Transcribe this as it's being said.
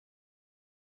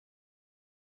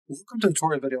Welcome to the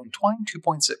tutorial video on Twine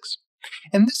 2.6.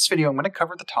 In this video, I'm going to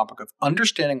cover the topic of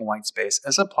understanding whitespace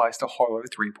as it applies to Harlowe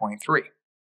 3.3.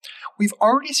 We've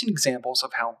already seen examples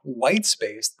of how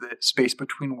whitespace, the space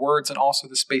between words and also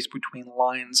the space between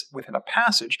lines within a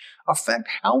passage, affect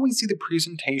how we see the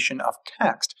presentation of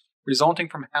text, resulting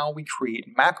from how we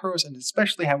create macros and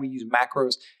especially how we use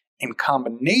macros in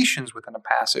combinations within a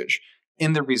passage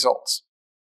in the results.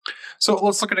 So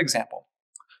let's look at an example.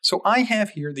 So I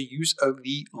have here the use of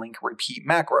the link repeat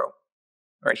macro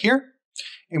right here.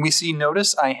 And we see,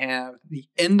 notice I have the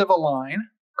end of a line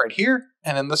right here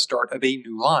and then the start of a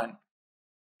new line.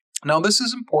 Now this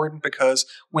is important because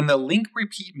when the link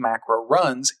repeat macro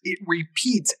runs, it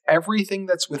repeats everything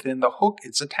that's within the hook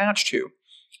it's attached to.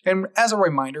 And as a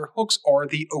reminder, hooks are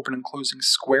the open and closing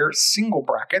square single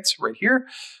brackets right here.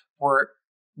 We're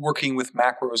working with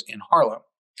macros in Harlowe.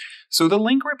 So the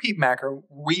link repeat macro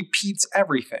repeats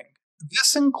everything.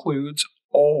 This includes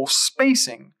all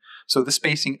spacing. So the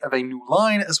spacing of a new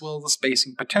line as well as the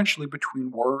spacing potentially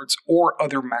between words or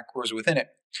other macros within it.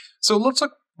 So let's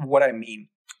look at what I mean.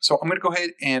 So I'm going to go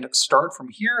ahead and start from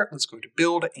here. Let's go to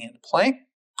build and play.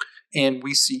 And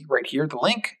we see right here the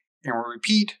link, and we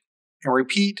repeat, and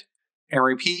repeat, and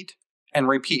repeat, and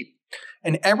repeat.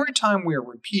 And every time we are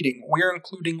repeating, we are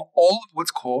including all of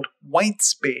what's called white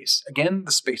space. Again,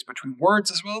 the space between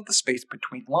words as well as the space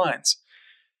between lines.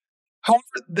 However,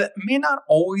 that may not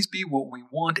always be what we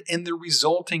want in the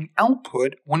resulting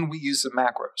output when we use the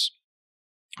macros.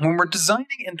 When we're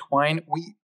designing in Twine,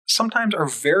 we sometimes are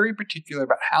very particular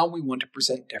about how we want to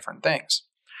present different things.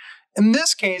 In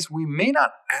this case, we may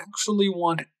not actually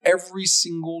want every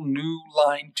single new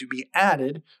line to be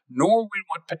added, nor we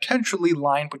want potentially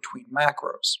line between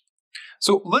macros.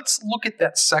 So let's look at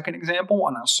that second example,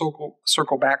 and I'll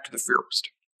circle back to the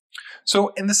first. So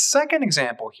in the second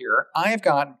example here, I've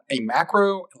got a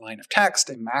macro, a line of text,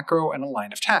 a macro, and a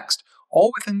line of text,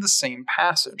 all within the same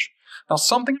passage. Now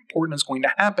something important is going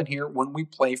to happen here when we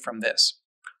play from this.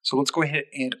 So let's go ahead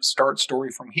and start story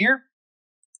from here.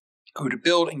 Go to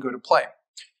build and go to play.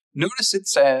 Notice it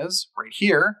says right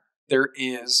here, there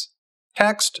is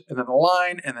text and then the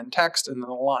line and then text and then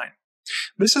the line.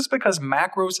 This is because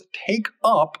macros take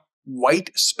up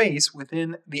white space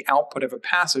within the output of a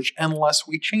passage unless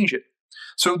we change it.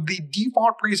 So the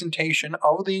default presentation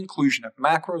of the inclusion of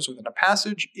macros within a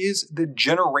passage is the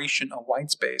generation of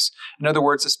white space. In other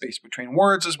words, the space between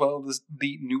words as well as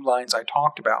the new lines I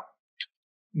talked about.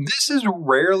 This is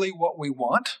rarely what we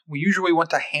want. We usually want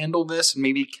to handle this and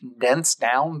maybe condense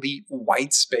down the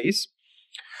white space.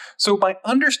 So by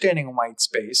understanding white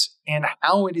space and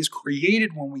how it is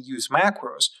created when we use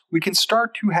macros, we can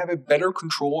start to have a better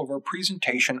control of our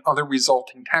presentation of the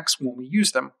resulting text when we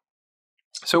use them.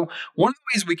 So one of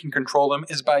the ways we can control them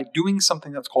is by doing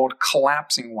something that's called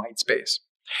collapsing white space.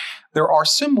 There are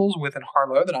symbols within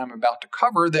Harlowe that I'm about to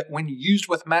cover that when used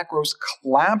with macros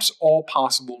collapse all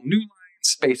possible new lines,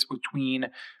 space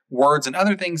between words and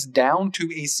other things down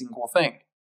to a single thing.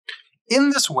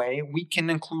 In this way, we can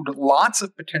include lots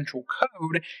of potential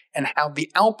code and have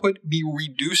the output be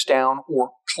reduced down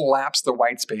or collapse the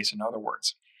white space, in other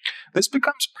words. This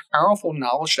becomes powerful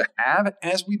knowledge to have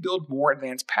as we build more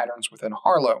advanced patterns within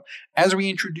Harlowe. As we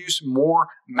introduce more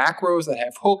macros that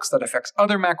have hooks that affects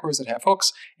other macros that have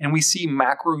hooks, and we see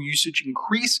macro usage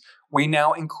increase, we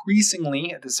now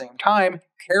increasingly, at the same time,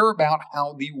 care about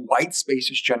how the white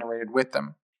space is generated with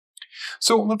them.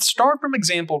 So let's start from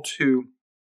example 2.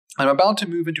 I'm about to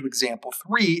move into example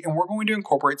 3, and we're going to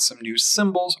incorporate some new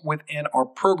symbols within our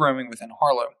programming within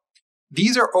Harlowe.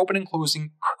 These are open and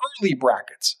closing curly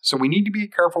brackets, so we need to be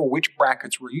careful which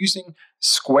brackets we're using.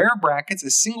 Square brackets,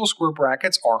 as single square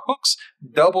brackets, are hooks.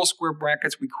 Double square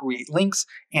brackets, we create links.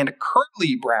 And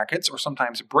curly brackets, or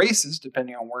sometimes braces,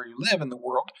 depending on where you live in the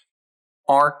world,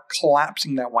 are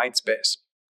collapsing that white space.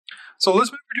 So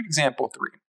let's move to example 3.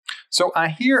 So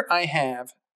here I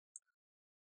have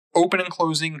open and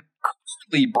closing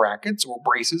curly brackets, or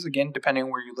braces, again, depending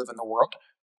on where you live in the world,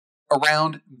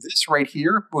 around this right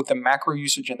here, both the macro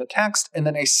usage and the text, and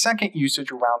then a second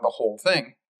usage around the whole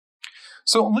thing.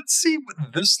 So let's see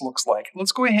what this looks like.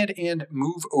 Let's go ahead and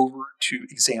move over to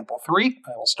example 3.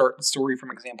 I will start the story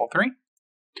from example 3.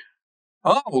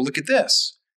 Oh, look at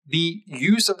this. The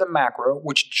use of the macro,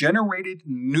 which generated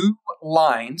new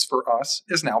lines for us,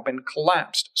 has now been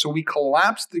collapsed. So we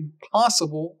collapsed the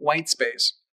possible white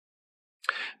space.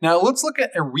 Now let's look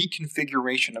at a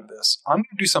reconfiguration of this. I'm going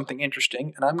to do something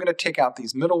interesting, and I'm going to take out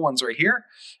these middle ones right here.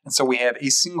 And so we have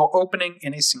a single opening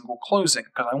and a single closing,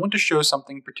 because I want to show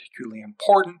something particularly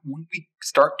important when we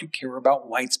start to care about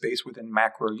white space within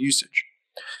macro usage.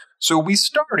 So we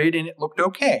started and it looked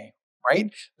okay.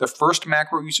 right? The first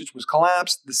macro usage was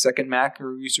collapsed, the second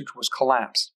macro usage was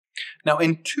collapsed. Now,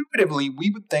 intuitively, we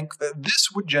would think that this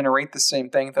would generate the same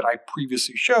thing that I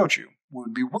previously showed you. We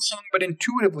would be wrong, but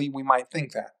intuitively, we might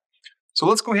think that. So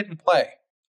let's go ahead and play.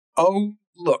 Oh,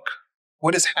 look,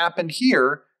 what has happened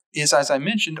here is, as I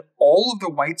mentioned, all of the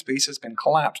white space has been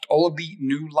collapsed, all of the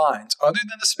new lines. Other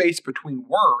than the space between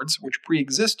words, which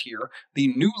pre-exist here, the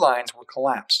new lines were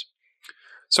collapsed.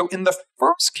 So in the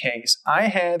first case, I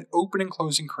had open and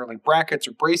closing curly brackets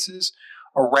or braces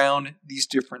around these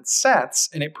different sets,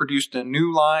 and it produced a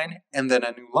new line and then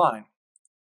a new line.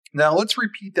 Now let's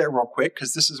repeat that real quick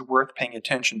because this is worth paying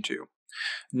attention to.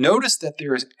 Notice that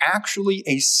there is actually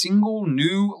a single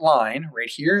new line right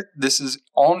here. This is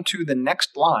onto the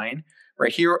next line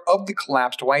right here of the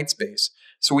collapsed white space.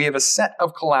 So we have a set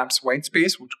of collapsed white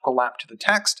space which will collapse to the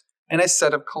text, and a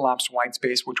set of collapsed white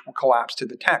space which will collapse to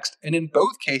the text. And in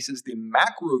both cases, the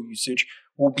macro usage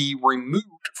will be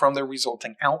removed from the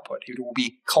resulting output. It will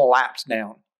be collapsed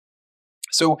down.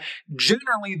 So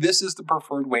generally, this is the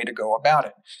preferred way to go about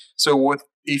it. So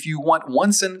if you want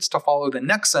one sentence to follow the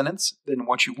next sentence, then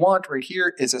what you want right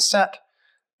here is a set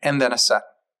and then a set.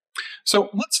 So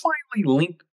let's finally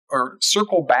link or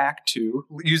circle back to,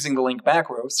 using the link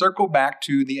macro, circle back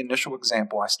to the initial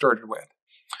example I started with.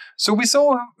 So we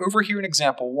saw over here in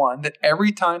example 1 that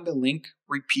every time the link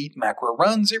repeat macro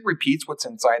runs, it repeats what's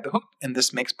inside the hook, and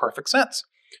this makes perfect sense.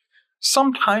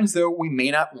 Sometimes, though, we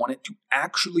may not want it to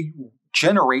actually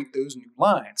generate those new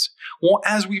lines. Well,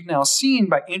 as we've now seen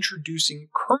by introducing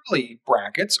curly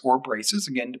brackets or braces,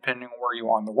 again, depending on where you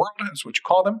are in the world, is what you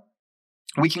call them,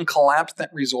 we can collapse that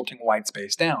resulting white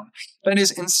space down. That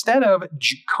is, instead of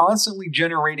constantly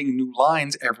generating new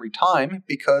lines every time,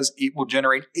 because it will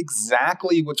generate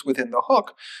exactly what's within the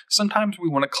hook, sometimes we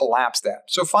want to collapse that.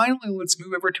 So finally, let's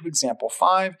move over to example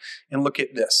 5 and look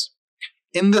at this.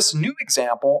 In this new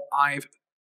example, I've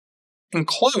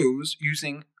enclosed,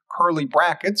 using curly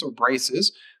brackets or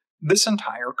braces, this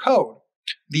entire code,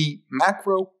 the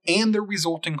macro and the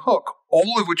resulting hook,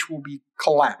 all of which will be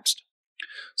collapsed.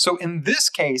 So in this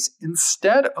case,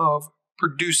 instead of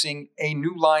producing a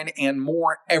new line and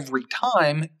more every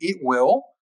time, it will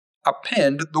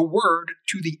append the word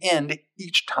to the end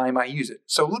each time I use it.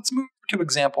 So let's move to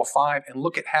example 5 and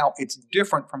look at how it's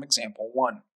different from example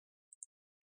 1.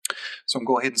 So I'm going to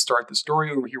go ahead and start the story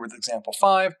over here with example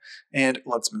 5, and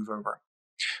let's move over.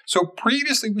 So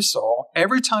previously we saw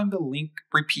every time the link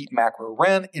repeat macro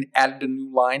ran, it added a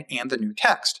new line and the new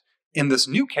text. In this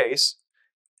new case,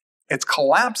 it's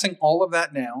collapsing all of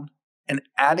that down and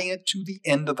adding it to the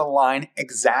end of the line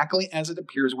exactly as it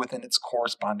appears within its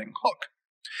corresponding hook.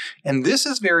 And this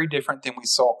is very different than we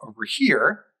saw over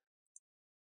here,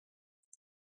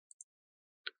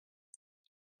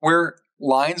 where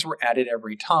lines were added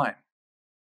every time.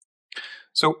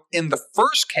 So in the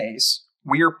first case,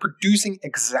 we are producing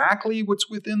exactly what's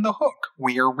within the hook.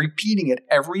 We are repeating it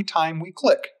every time we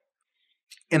click.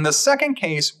 In the second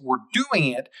case, we're doing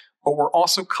it, but we're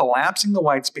also collapsing the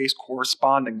white space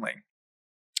correspondingly.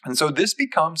 And so this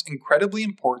becomes incredibly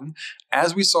important,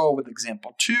 as we saw with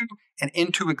example 2 and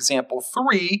into example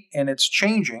 3, and it's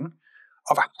changing,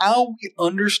 of how we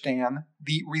understand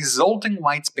the resulting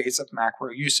white space of macro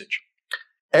usage.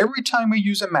 Every time we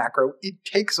use a macro, it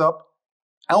takes up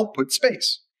output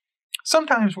space.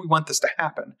 Sometimes we want this to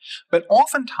happen, but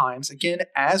oftentimes, again,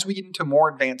 as we get into more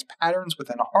advanced patterns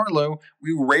within a Harlowe,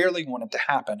 we rarely want it to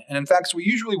happen. And in fact, we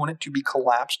usually want it to be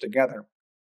collapsed together.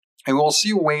 And we'll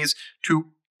see ways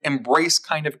to embrace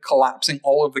kind of collapsing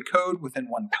all of the code within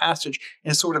one passage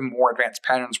in sort of more advanced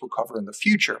patterns we'll cover in the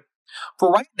future.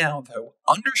 For right now, though,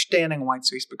 understanding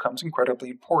whitespace becomes incredibly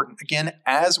important, again,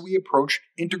 as we approach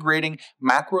integrating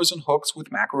macros and hooks with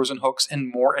macros and hooks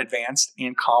in more advanced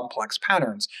and complex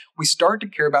patterns. We start to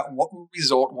care about what will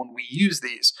result when we use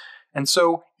these. And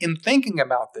so, in thinking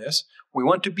about this, we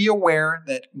want to be aware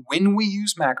that when we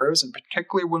use macros, and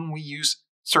particularly when we use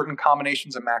certain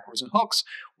combinations of macros and hooks,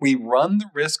 we run the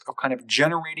risk of kind of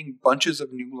generating bunches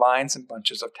of new lines and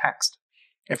bunches of text.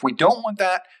 If we don't want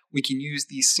that, we can use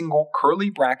these single curly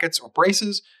brackets or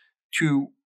braces to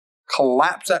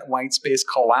collapse that white space,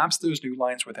 collapse those new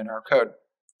lines within our code.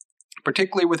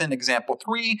 Particularly within example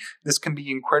 3, this can be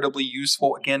incredibly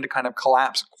useful, again, to kind of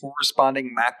collapse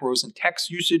corresponding macros and text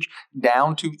usage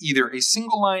down to either a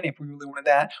single line, if we really wanted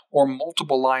that, or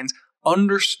multiple lines,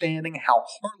 understanding how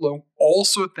Harlowe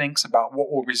also thinks about what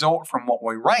will result from what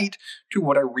we write to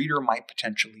what a reader might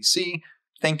potentially see,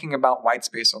 thinking about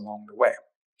whitespace along the way.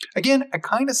 Again, a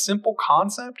kind of simple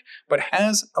concept, but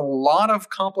has a lot of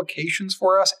complications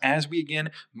for us as we, again,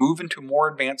 move into more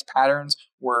advanced patterns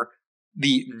where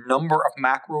the number of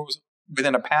macros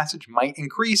within a passage might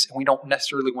increase, and we don't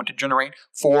necessarily want to generate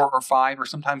 4 or 5 or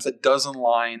sometimes a dozen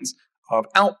lines of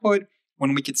output,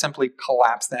 when we could simply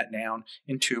collapse that down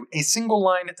into a single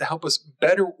line to help us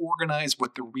better organize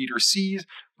what the reader sees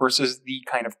versus the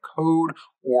kind of code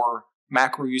or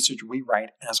macro usage we write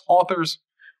as authors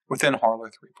within Harlowe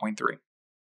 3.3.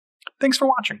 Thanks for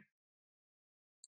watching.